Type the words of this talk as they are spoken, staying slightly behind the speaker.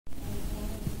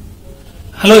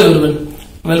Hello everyone,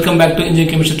 welcome back to Engineering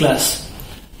Chemistry class.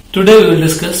 Today we will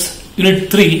discuss Unit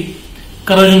 3,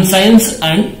 Corrosion Science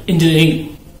and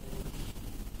Engineering.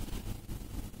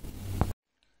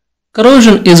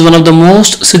 Corrosion is one of the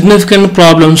most significant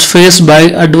problems faced by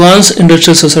advanced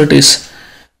industrial societies.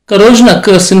 Corrosion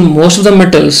occurs in most of the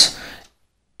metals.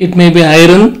 It may be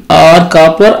iron or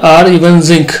copper or even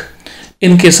zinc.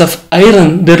 In case of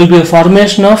iron, there will be a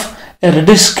formation of a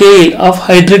reddish scale of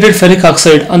hydrated ferric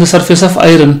oxide on the surface of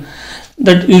iron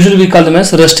that usually we call them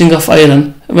as rusting of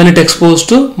iron when it exposed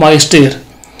to moist air.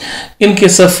 In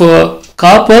case of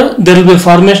copper, there will be a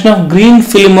formation of green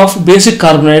film of basic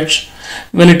carbonates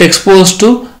when it exposed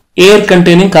to air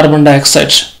containing carbon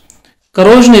dioxide.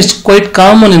 Corrosion is quite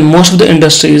common in most of the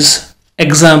industries.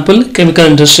 Example, chemical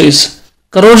industries.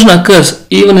 Corrosion occurs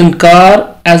even in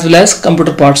car as well as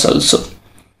computer parts also.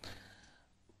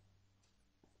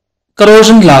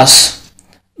 Corrosion loss.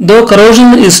 Though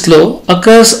corrosion is slow,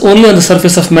 occurs only on the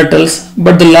surface of metals,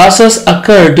 but the losses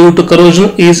occur due to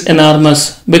corrosion is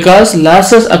enormous because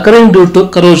losses occurring due to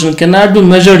corrosion cannot be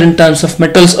measured in terms of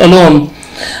metals alone,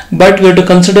 but we have to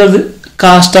consider the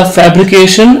cost of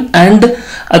fabrication and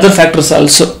other factors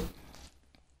also.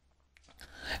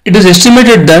 It is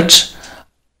estimated that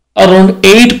around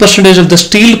 8% of the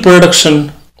steel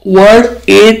production,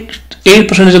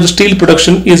 8% of the steel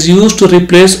production is used to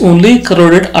replace only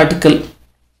corroded article.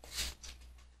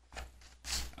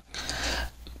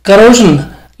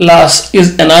 Corrosion loss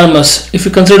is enormous if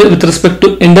you consider it with respect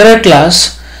to indirect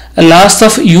loss, a loss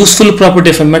of useful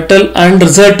property of a metal and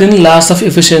result in loss of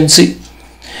efficiency.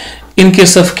 In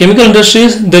case of chemical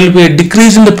industries, there will be a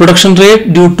decrease in the production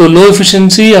rate due to low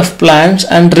efficiency of plants,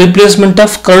 and replacement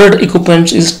of corroded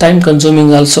equipment is time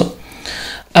consuming also.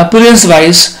 Appearance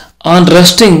wise, on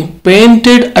rusting,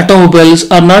 painted automobiles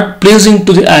are not pleasing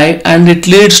to the eye and it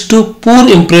leads to poor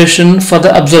impression for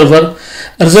the observer,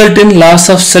 result in loss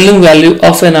of selling value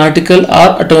of an article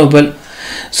or automobile.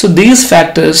 So these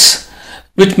factors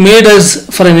which made us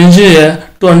for an engineer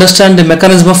to understand the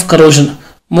mechanism of corrosion.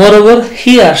 Moreover,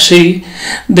 he or she,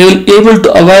 they will be able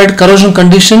to avoid corrosion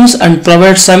conditions and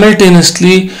provide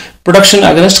simultaneously protection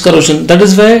against corrosion. That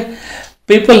is why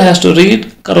people has to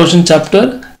read corrosion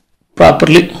chapter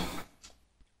properly.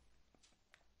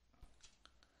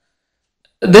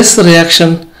 This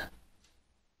reaction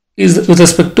is with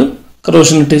respect to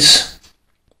corrosion it is.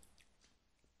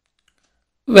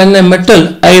 When a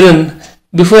metal, iron,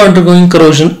 before undergoing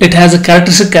corrosion, it has a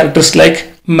characters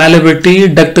like malleability,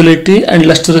 ductility and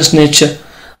lustrous nature.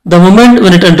 The moment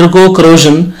when it undergoes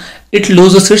corrosion, it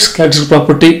loses its characteristic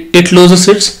property. It loses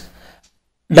its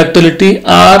ductility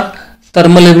or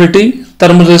thermal ability,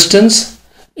 thermal resistance,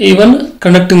 even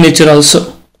conducting nature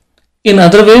also. In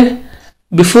other way,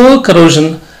 before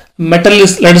corrosion, metal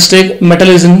is, let us take metal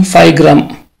is in 5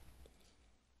 gram.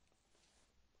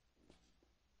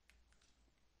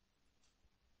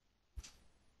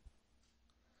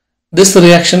 This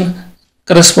reaction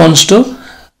corresponds to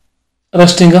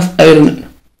rusting of iron.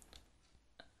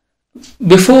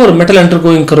 Before metal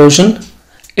undergoing corrosion,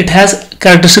 it has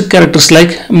characters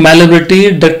like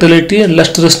malleability, ductility and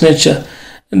lustrous nature.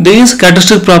 These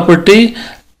characteristic property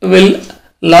will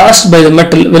last by the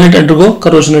metal when it undergo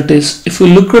corrosion it is. If you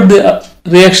look at the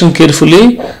reaction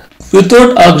carefully,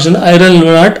 without oxygen, iron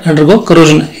will not undergo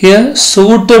corrosion. Here,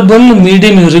 suitable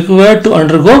medium is required to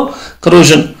undergo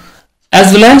corrosion.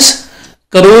 As well as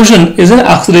corrosion is an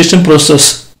oxidation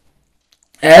process.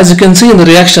 As you can see in the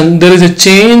reaction, there is a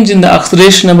change in the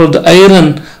oxidation number of the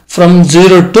iron from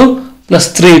 0 to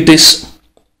 +3 it is.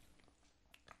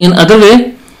 In other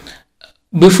way,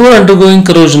 before undergoing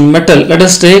corrosion, metal, let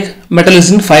us take metal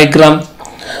is in 5 gram.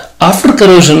 After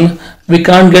corrosion, we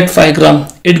can't get 5 gram.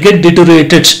 It get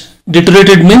deteriorated.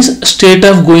 Deteriorated means state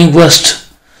of going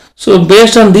worst. So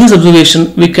based on these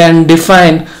observations, we can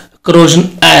define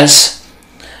corrosion as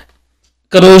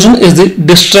corrosion is the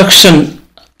destruction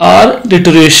or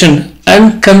deterioration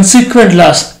and consequent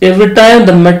loss. Every time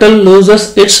the metal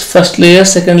loses its first layer,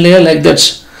 second layer like that.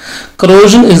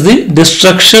 Corrosion is the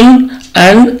destruction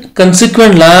and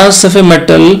consequent loss of a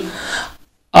metal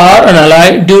or an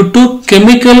alloy due to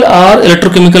chemical or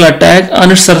electrochemical attack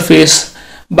on its surface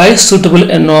by suitable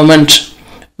environment.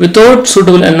 Without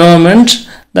suitable environment,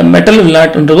 the metal will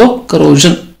not undergo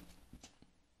corrosion.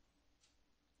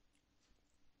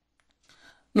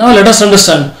 Now let us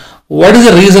understand what is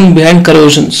the reason behind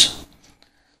corrosions.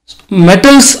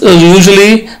 Metals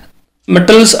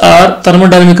are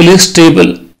thermodynamically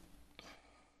stable.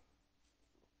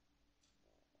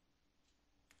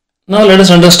 Now let us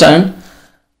understand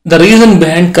the reason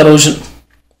behind corrosion.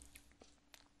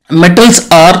 Metals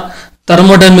are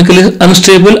thermodynamically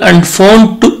unstable and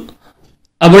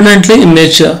abundantly in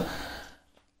nature.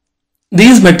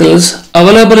 These metals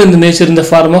available in the nature in the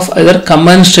form of either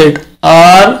combined state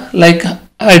or like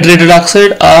hydrated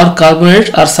oxide or carbonate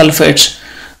or sulfates.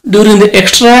 During the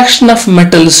extraction of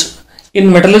metals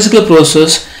in metallurgical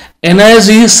process,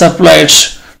 energy is supplied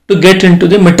to get into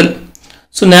the metal.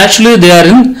 So naturally they are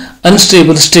in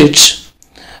unstable state.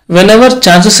 Whenever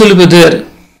chances will be there,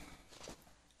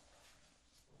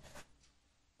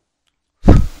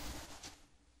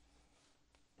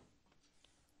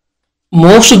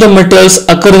 most of the metals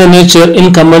occur in the nature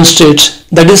in common states,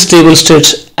 that is stable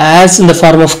states, as in the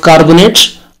form of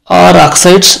carbonates or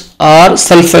oxides or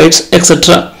sulfides,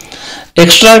 etc.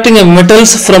 Extracting a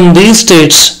metals from these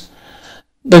states,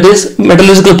 that is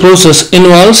metallurgical process,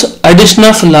 involves addition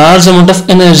of large amount of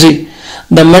energy.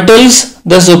 The metals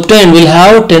thus obtained will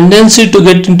have tendency to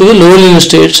get into the lower energy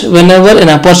states whenever an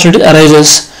opportunity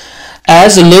arises,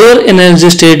 as the lower energy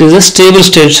state is a stable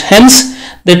state. Hence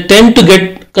they tend to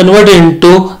get converted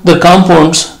into the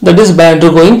compounds, that is by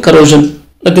undergoing corrosion,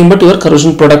 nothing but your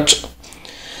corrosion product.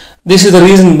 This is the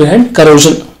reason behind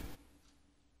corrosion.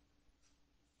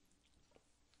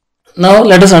 Now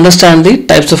let us understand the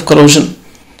types of corrosion.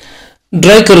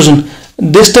 Dry corrosion.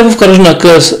 This type of corrosion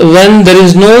occurs when there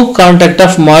is no contact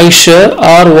of moisture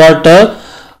or water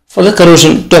for the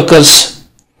corrosion to occur.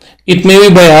 It may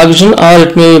be by oxygen or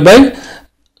it may be by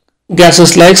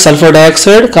gases like sulfur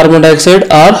dioxide, carbon dioxide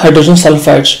or hydrogen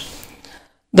sulfides.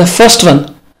 The first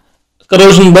one,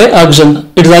 corrosion by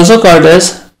oxygen. It is also called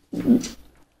as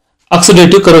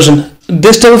oxidative corrosion.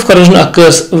 This type of corrosion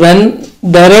occurs when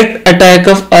direct attack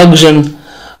of oxygen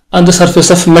on the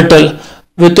surface of metal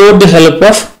without the help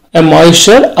of a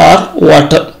moisture or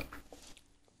water.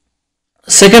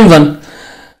 Second one,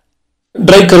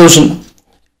 dry corrosion.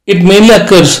 It mainly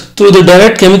occurs through the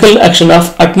direct chemical action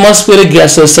of atmospheric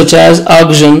gases such as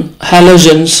oxygen,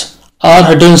 halogens or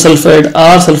hydrogen sulfide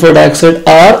or sulfur dioxide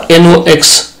or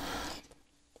NOx.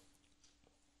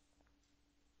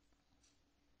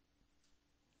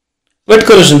 Wet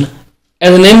corrosion.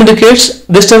 As the name indicates,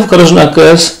 this type of corrosion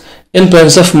occurs in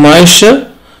presence of moisture.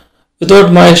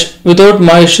 Without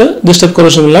moisture, this type of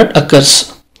corrosion will not occur.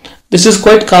 This is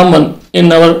quite common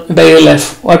in our daily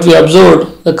life. What we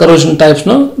observed, the corrosion types,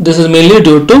 no? This is mainly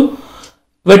due to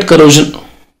wet corrosion.